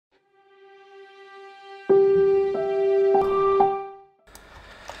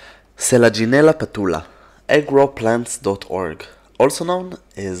Selaginella patula, agrowplants.org, also known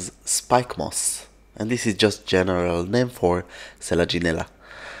as Spikemoss, and this is just general name for Selaginella.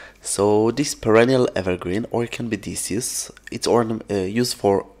 So this perennial evergreen, or it can be deciduous, it's used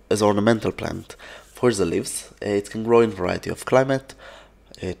as ornamental plant for the leaves. It can grow in variety of climate,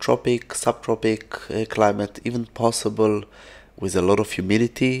 tropic, subtropic climate, even possible with a lot of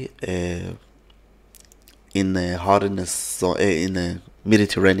humidity in hardiness in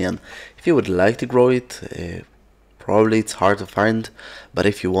Mediterranean. If you would like to grow it, probably it's hard to find, but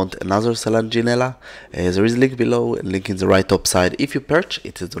if you want another Selaginella, there is a link below and link in the right top side. If you purchase,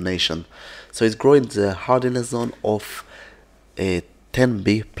 it is donation. So it's growing in the hardiness zone of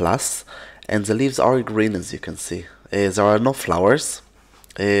 10B plus, and the leaves are green, as you can see. There are no flowers.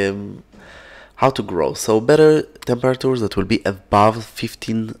 How to grow? So better temperatures that will be above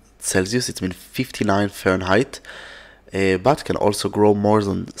 15 Celsius, it means 59 Fahrenheit, but can also grow more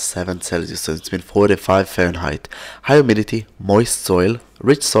than 7 Celsius, so it's means 45 Fahrenheit. High humidity, moist soil,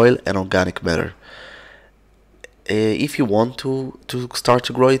 rich soil, and organic matter. If you want to start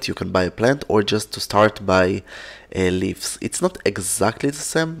to grow it, you can buy a plant or just to start by leaves. It's not exactly the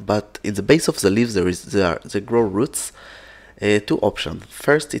same, but in the base of the leaves they grow roots. Two options.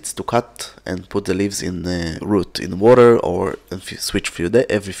 First, it's to cut and put the leaves in root in water, or switch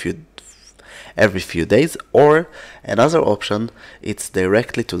every few days. Or another option, it's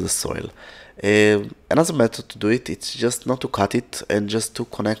directly to the soil. Another method to do it, it's just not to cut it and just to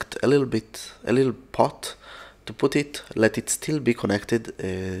connect a little pot to put it, let it still be connected.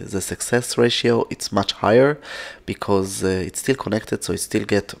 The success ratio it's much higher because it's still connected, so it still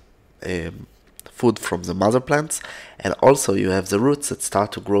get food from the mother plants, and also you have the roots that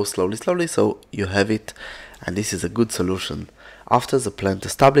start to grow slowly, so you have it, and this is a good solution. After the plant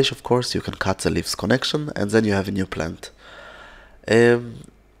established, of course, you can cut the leaves connection, and then you have a new plant.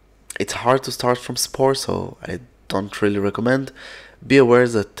 It's hard to start from spore, so I don't really recommend. Be aware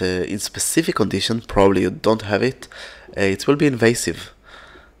that in specific condition, probably you don't have it, it will be invasive.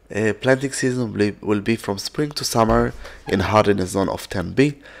 Planting season will be from spring to summer in hardiness zone of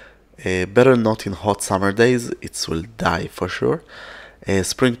 10B. Better not in hot summer days, it will die for sure.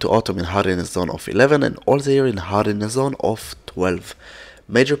 Spring to autumn in hardiness zone of 11, and all the year in hardiness zone of 12.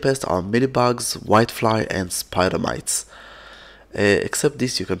 Major pests are mealybugs, whitefly, and spider mites. Except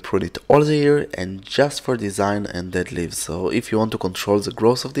this, you can prune it all the year and just for design and dead leaves. So if you want to control the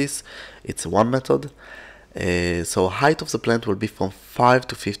growth of this, it's one method. So height of the plant will be from 5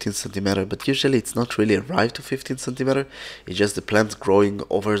 to 15 centimeter, but usually it's not really arrived to 15 centimeter. It's just the plants growing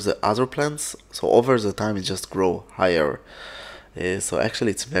over the other plants, so over the time it just grow higher. So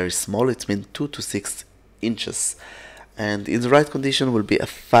actually it's very small, it's mean 2 to 6 inches, and in the right condition will be a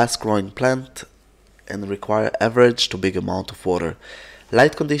fast growing plant and require average to big amount of water.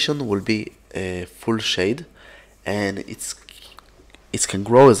 Light condition will be full shade, and it can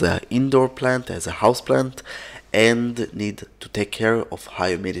grow as an indoor plant, as a house plant, and need to take care of high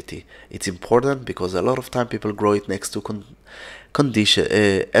humidity. It's important because a lot of time people grow it next to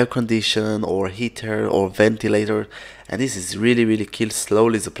air condition or heater or ventilator, and this is really kills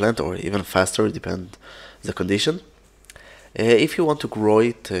slowly the plant, or even faster, depend the condition. If you want to grow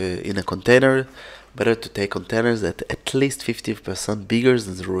it in a container, better to take containers that at least 50% bigger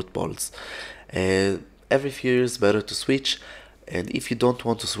than the root balls. Every few years better to switch. And if you don't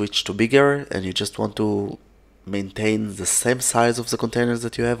want to switch to bigger and you just want to maintain the same size of the containers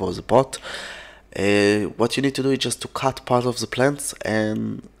that you have or the pot, what you need to do is just to cut part of the plants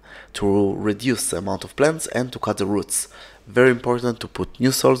and to reduce the amount of plants and to cut the roots. Very important to put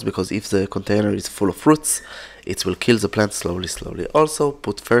new soils, because if the container is full of roots, it will kill the plant slowly. Also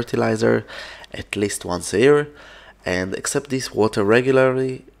put fertilizer at least once a year, and accept this water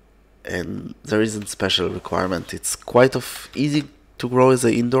regularly, and there isn't special requirement. It's quite easy to grow as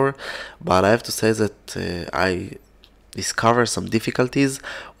an indoor, but I have to say that I discover some difficulties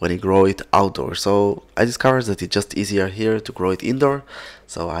when I grow it outdoor. So I discovered that it's just easier here to grow it indoor,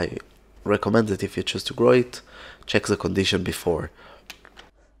 so I recommend that if you choose to grow it, check the condition before.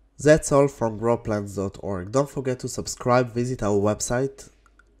 That's all from growplants.org. Don't forget to subscribe, visit our website,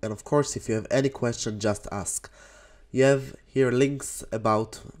 and of course if you have any question, just ask. You have here links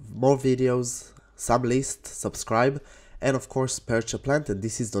about more videos, some lists, subscribe, and of course purchase a plant, and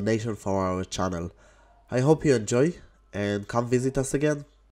this is donation for our channel. I hope you enjoy and come visit us again.